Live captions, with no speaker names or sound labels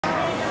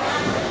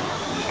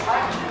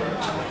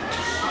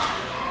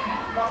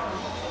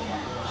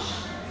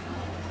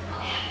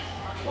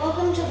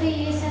Welcome to the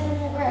Year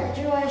 7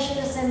 Graduation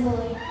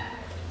Assembly.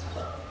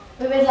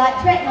 We would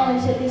like to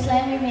acknowledge that this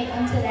land we meet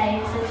on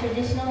today is the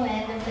traditional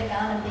land of the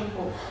Kaurna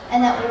people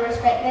and that we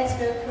respect their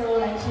spiritual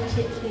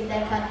relationships with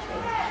their country.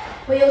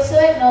 We also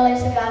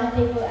acknowledge the Kaurna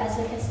people as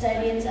the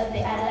custodians of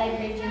the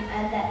Adelaide region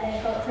and that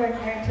their culture and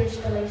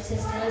heritage beliefs are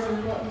still as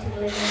important to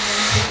the living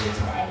people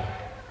today.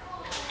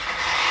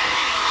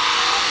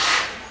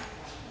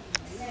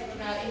 I will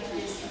now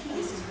introduce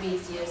Mrs.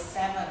 Reed's Year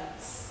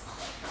 7s.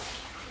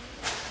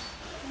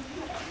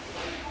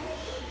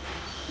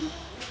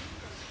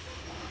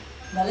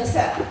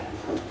 Melissa.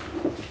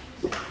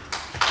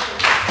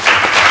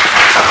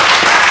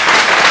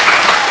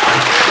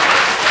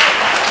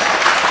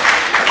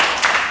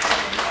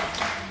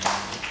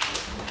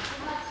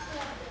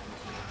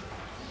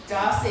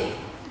 Darcy.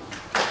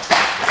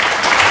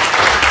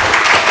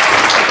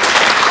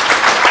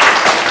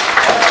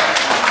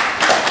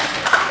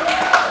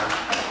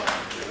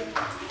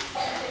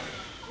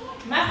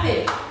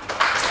 Matthew.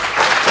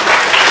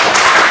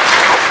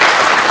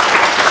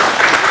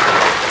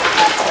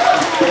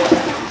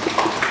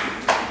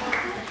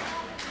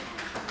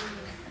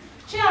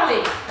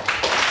 Charlie.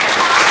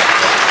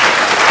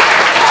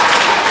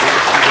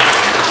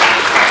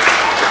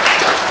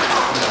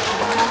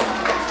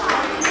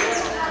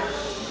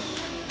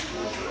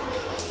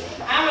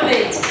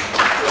 Amelie.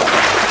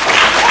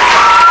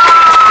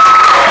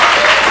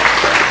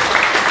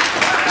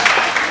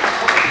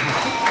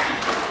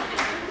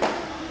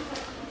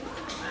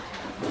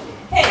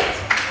 Kate.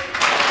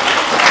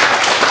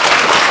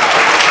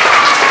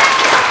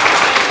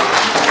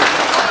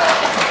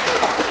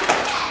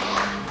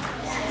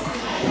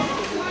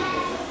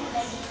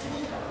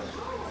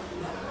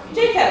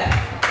 Jacob.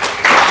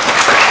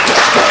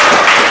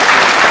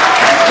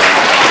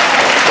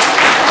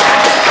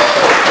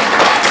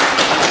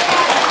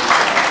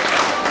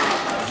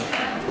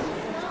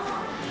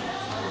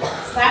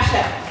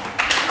 Sasha.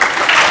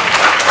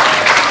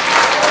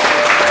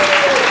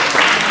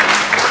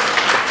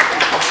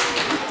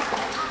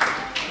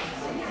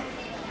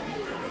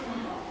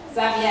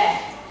 Xavier.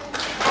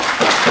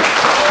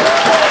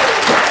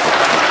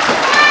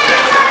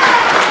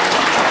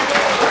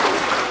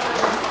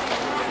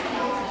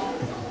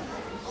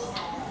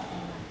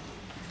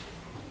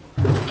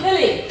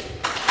 Lily.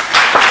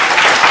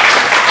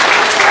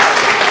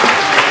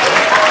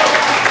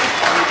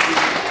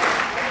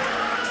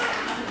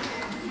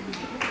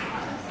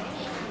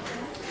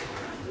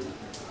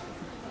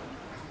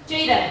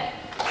 Jada.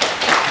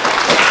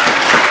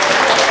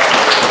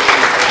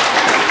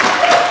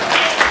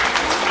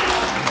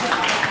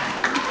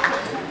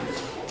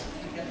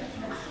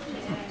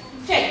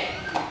 Jake.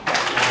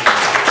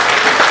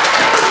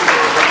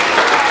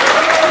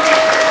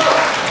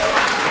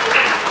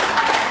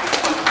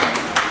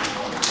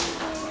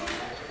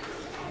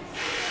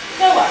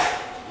 Noah.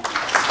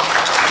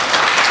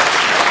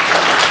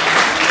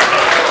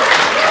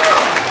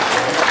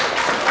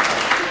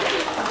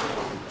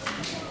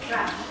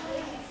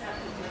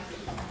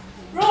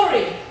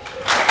 Rory.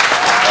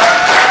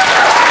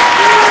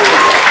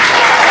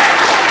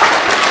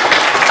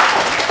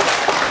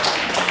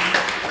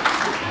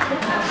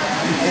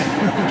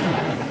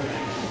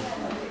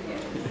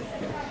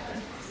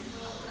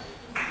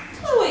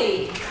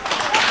 Chloe.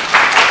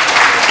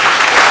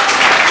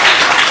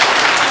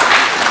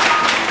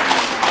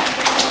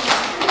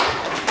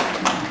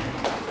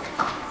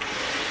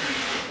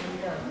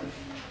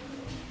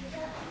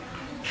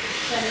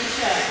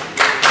 Tanisha.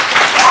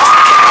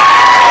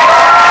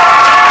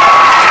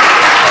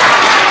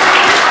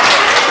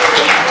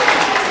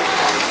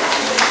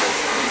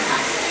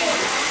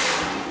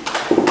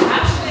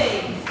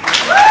 Ashley.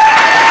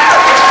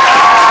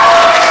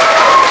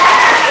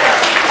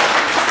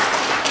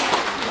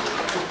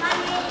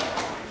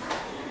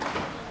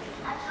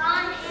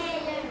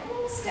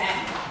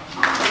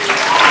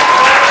 Steph.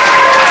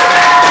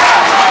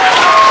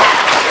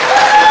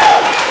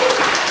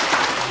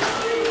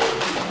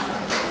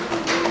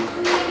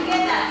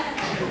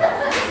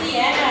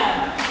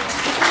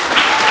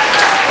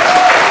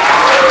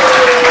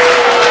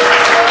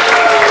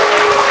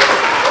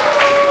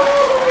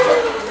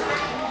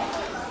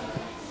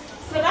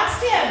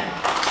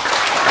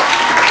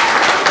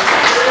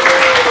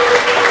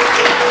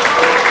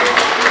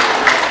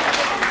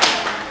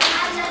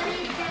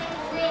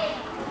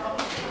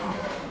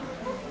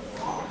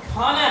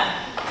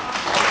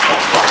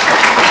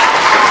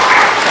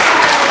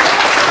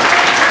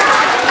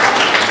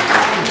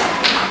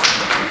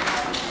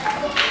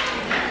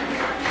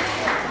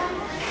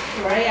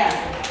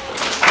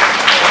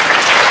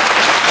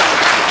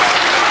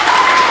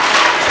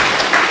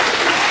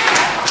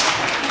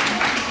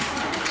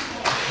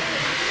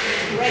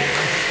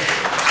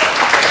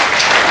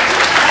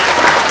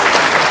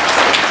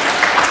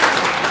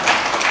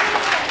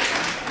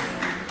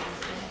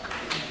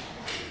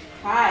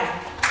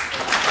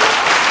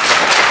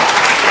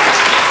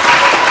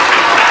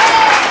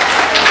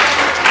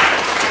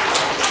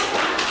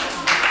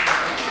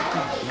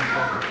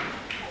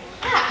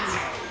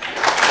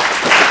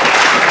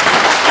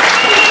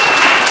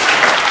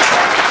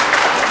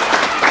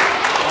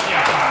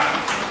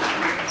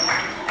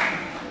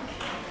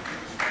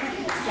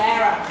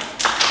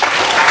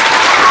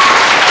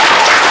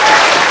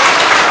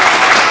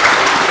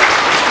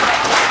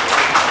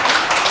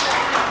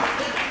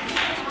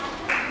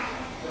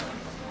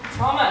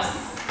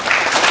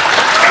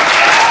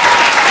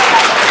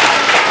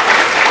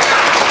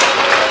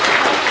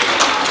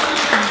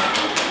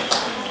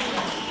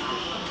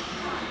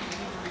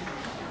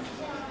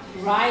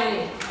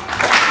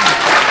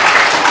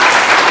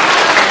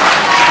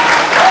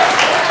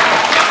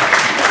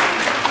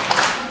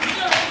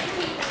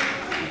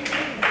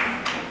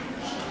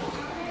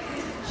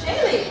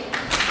 Shaylee.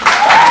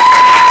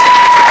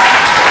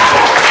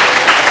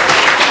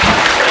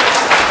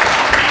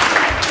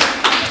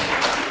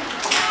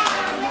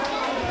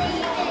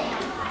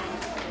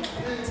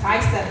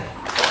 Tyson.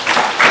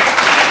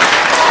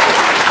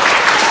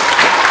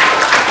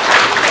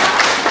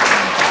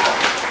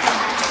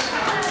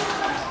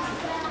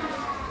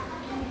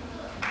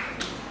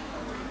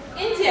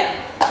 India.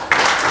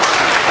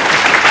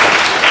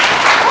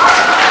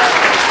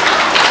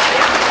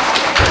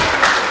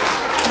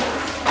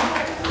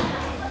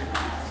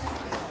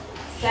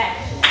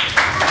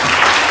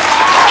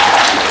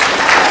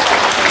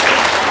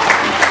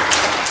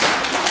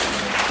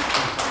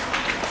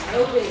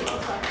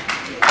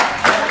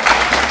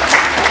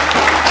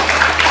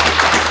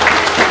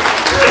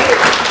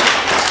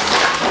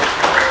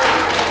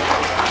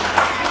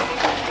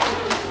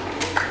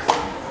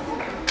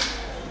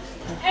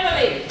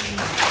 Emily.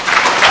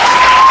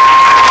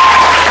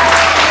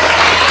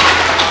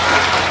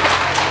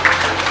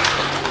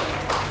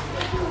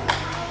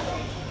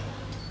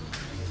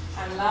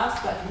 And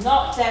last but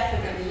not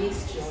definitely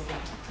least, children.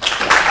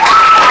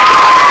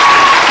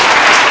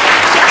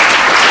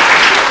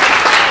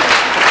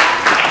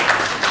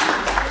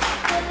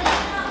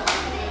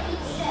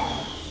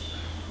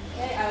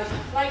 Okay, I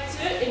would like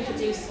to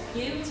introduce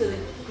you to the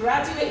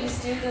graduating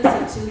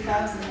students in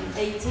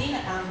 2018,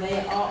 and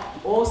they are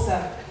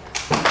awesome.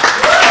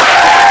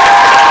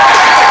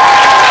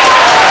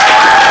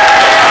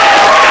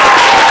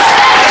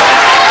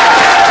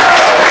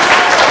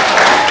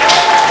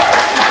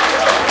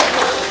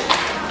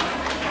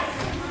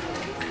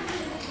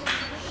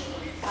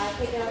 I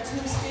think there are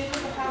two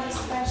students that have a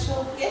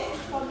special gift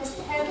from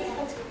Mr. Henry.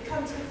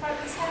 Come to the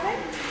front, Miss Henry.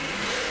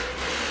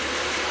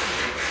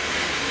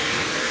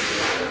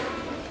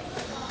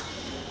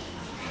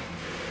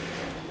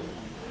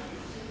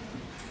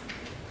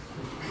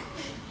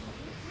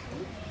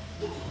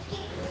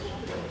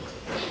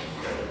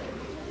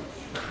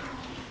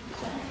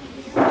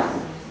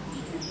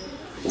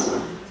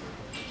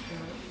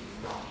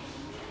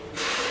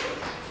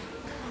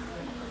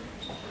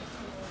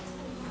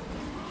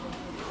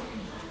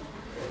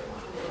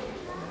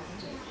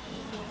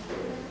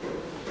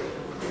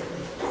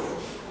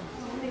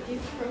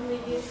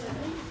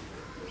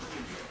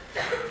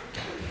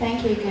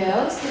 Thank you,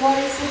 girls. What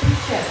is the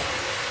picture?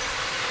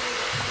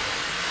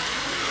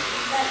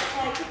 That's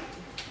like,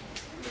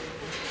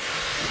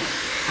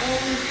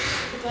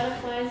 the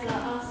butterflies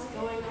are us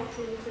going off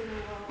into the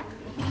world.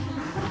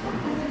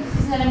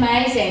 Isn't that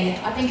amazing?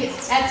 I think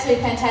it's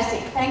absolutely fantastic.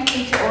 Thank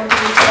you to all of you.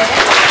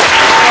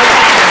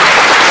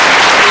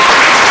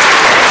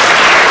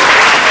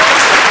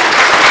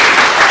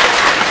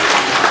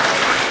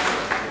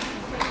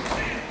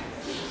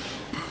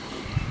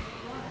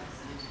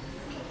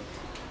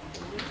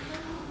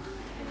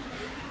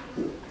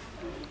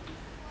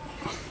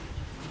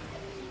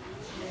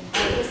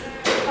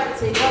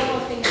 One more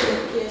thing to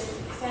the year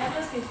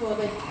seveners before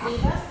they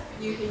leave us.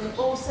 You've been an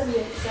awesome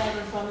year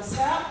seven from the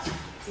start.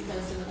 You've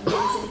done some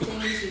amazing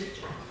things.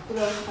 You've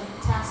grown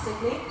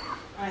fantastically.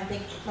 I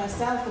think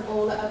myself and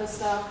all the other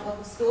staff of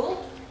the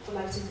school would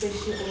like to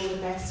wish you all the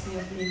best for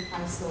your new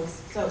high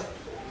schools. So,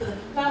 for the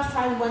last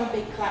time, one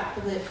big clap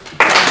for the.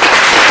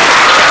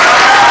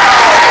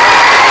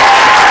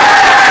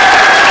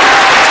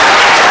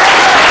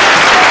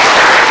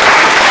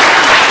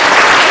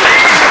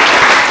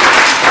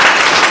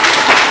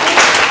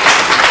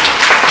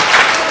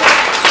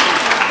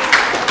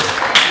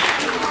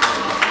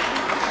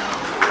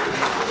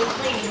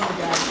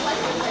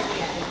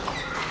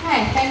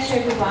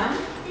 Everyone.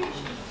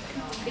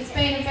 It's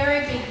been a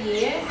very big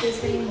year.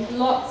 There's been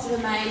lots of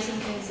amazing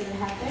things that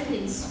have happened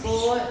in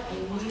sport,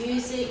 in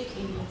music,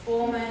 in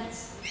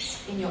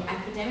performance, in your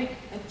academic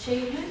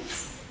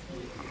achievements,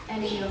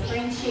 and in your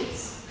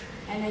friendships,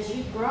 and as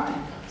you've grown.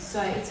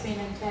 So it's been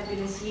a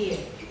fabulous year.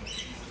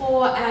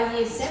 For our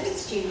Year 7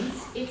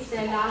 students, it's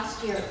their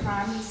last year at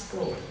primary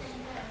school.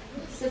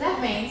 So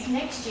that means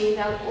next year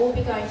they'll all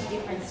be going to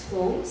different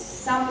schools.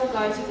 Some will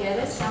go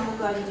together, some will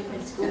go to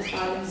different schools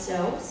by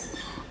themselves.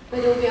 But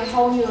it'll be a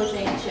whole new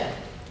adventure.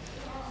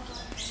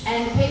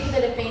 And the people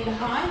that have been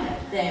behind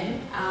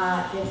them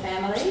are their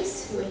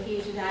families who are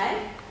here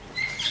today,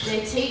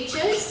 their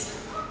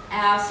teachers,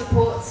 our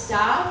support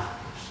staff,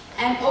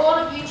 and all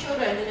of you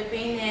children that have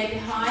been there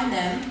behind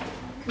them,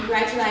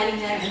 congratulating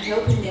them and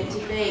helping them to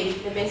be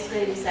the best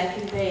leaders they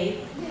can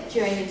be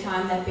during the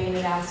time they've been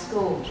at our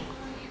school.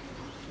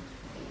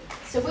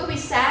 So we'll be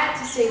sad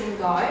to see them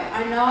go.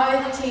 I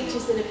know the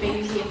teachers that have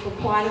been here for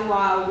quite a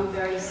while will be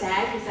very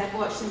sad because they've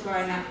watched them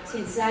growing up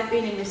since they've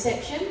been in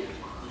reception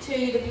to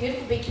the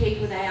beautiful big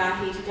people they are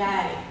here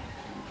today.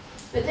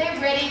 But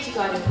they're ready to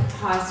go to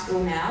high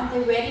school now.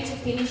 They're ready to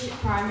finish at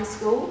primary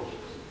school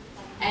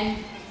and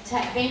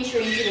venture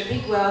into the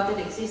big world that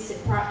exists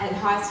at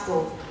high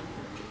school.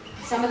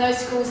 Some of those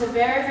schools are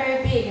very,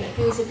 very big and it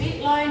feels a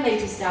bit lonely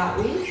to start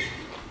with,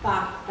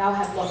 but they'll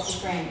have lots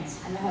of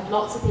friends and they'll have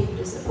lots of people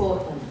to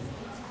support them.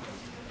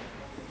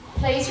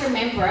 Please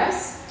remember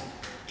us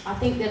I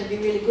think that it'd be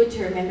really good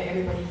to remember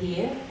everybody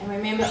here and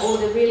remember all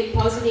the really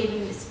positive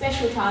and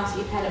special times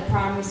you've had at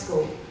primary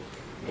school.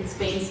 It's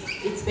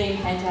been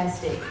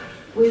fantastic.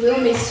 We will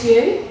miss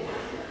you,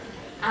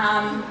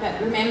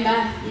 but remember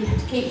you have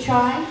to keep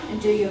trying and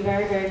do your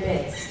very, very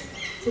best.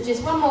 So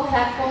just one more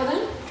clap for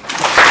them.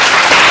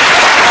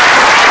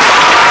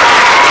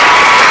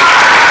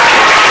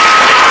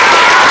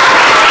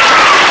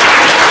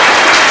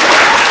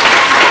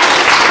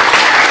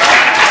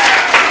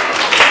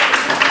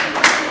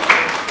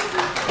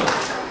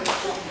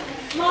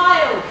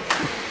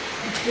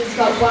 We've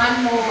got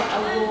one more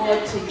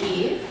award to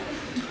give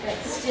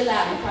that's still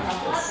out in front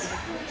of us.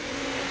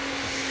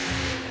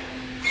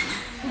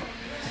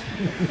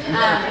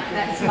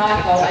 That's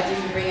my fault, I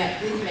didn't bring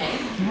it with me.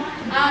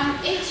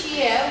 Each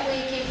year we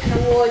give an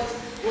award,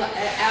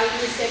 our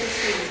Year 7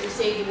 students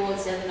received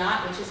awards the other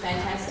night, which was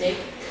fantastic.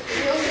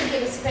 We also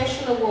give a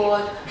special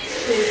award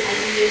to a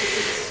Year 6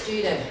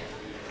 student.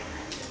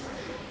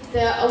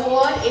 The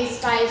award is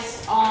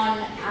based on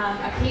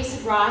a piece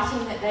of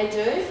writing that they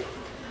do.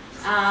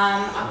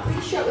 I'm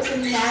pretty sure it was a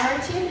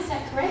narrative, is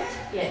that correct?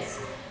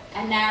 Yes,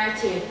 a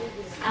narrative.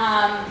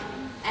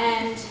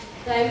 And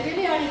they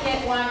really only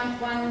get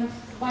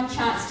one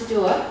chance to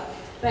do it,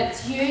 but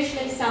it's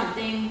usually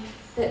something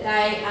that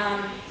they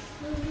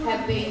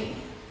have been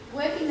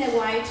working their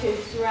way to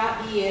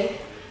throughout the year,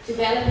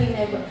 developing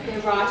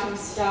their writing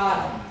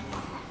style.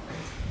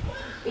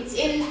 It's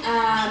in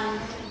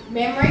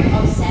memory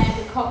of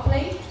Sandra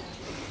Copley,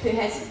 who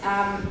has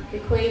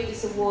bequeathed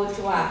this award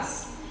to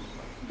us.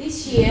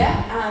 This year,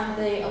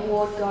 the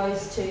award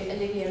goes to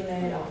Olivia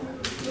Murdoch.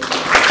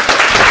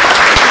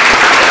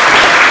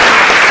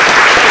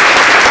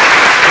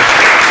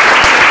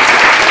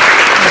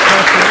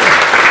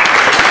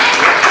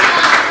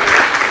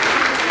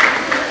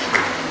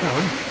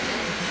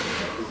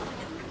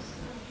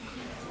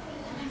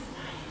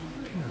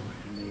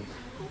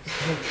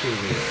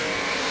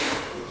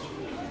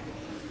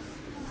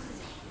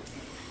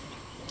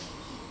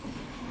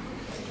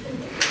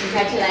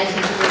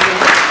 Congratulations, Olivia.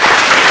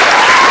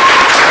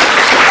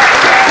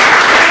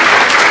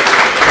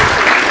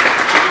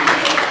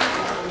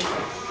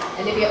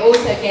 Olivia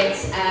also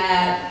gets a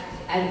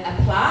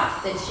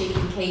plaque that she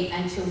can keep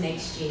until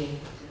next year.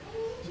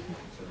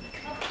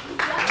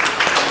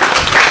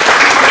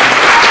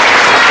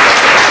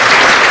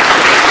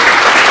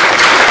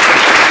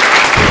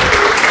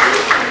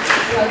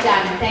 Well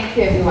done. Thank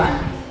you, everyone.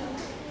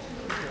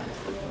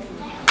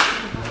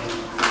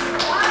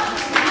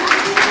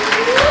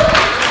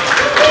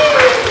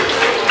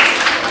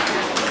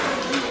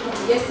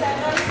 Yes,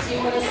 Sandra, do you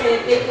want to say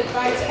a big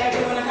goodbye to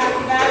everyone at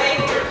Happy Valley?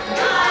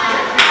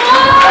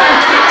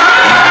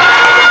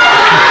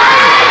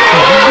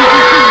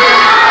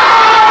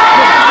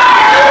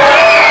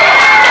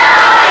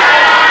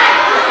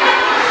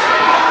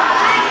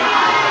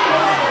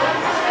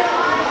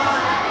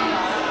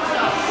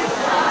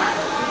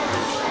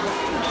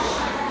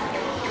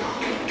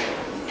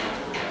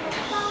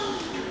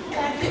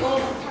 Thank you all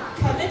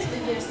for coming to the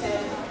Year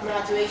 7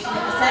 graduation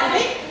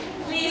assembly.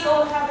 Please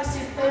all have a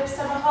superb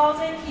summer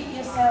holiday. Keep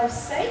yourselves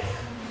safe.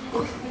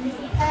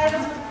 If the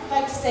parents would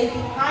like to stay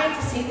behind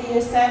to see the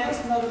Year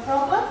 7s, not a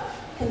problem.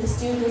 Can the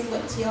students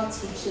look to your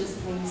teachers,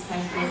 please?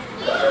 Thank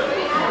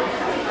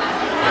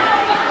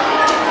you.